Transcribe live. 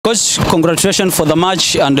Coach, congratulations for the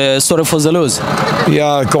match and sorry for the lose.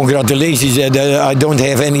 Yeah, congratulations. I don't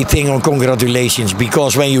have anything on congratulations,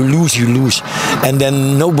 because when you lose, and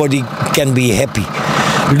then nobody can be happy.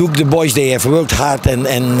 Look, the boys, they have worked hard,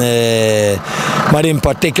 but in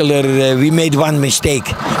particular, we made one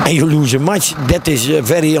mistake, and you lose a match. That is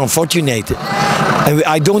very unfortunate. And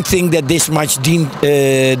I don't think that this match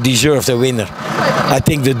deserved a winner. I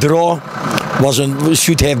think the draw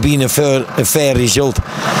should have been a fair result.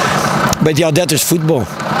 But yeah, that is football.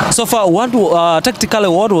 So far, tactically,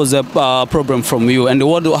 what was the problem from you, and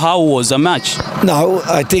how was the match? Now,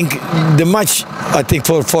 I think the match,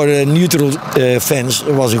 for neutral fans,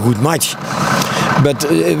 was a good match. But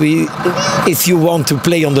if you want to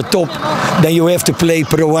play on the top, then you have to play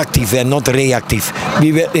proactive and not reactive.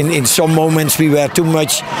 We were in some moments we were too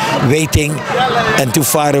much waiting and too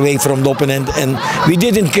far away from the opponent, and we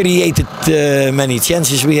didn't create many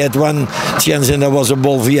chances. We had one chance, and there was a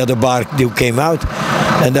ball via the bar that came out,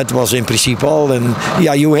 and that was in principle all. And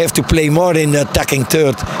yeah, you have to play more in the attacking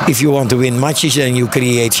third if you want to win matches and you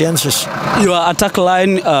create chances. Your attack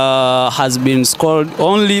line has been scored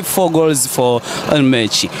only 4 goals for a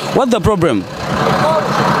match. What's the problem?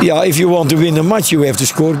 Yeah, if you want to win a match, you have to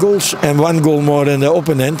score goals, and 1 goal more than the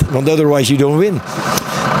opponent, but otherwise you don't win.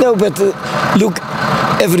 No, but look,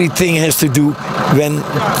 everything has to do when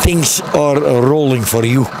things are rolling for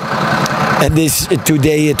you. And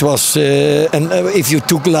today it was, and if you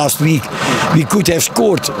took last week, we could have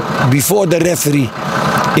scored before the referee,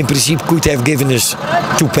 in principle, could have given us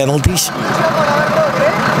 2 penalties.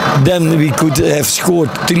 Then we could have scored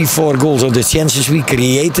 3-4 goals on the chances we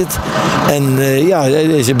created. And yeah, it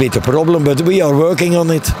is a bit a problem, but we are working on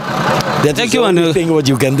it. That is the only thing what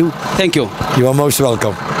you can do. Thank you. You are most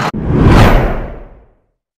welcome.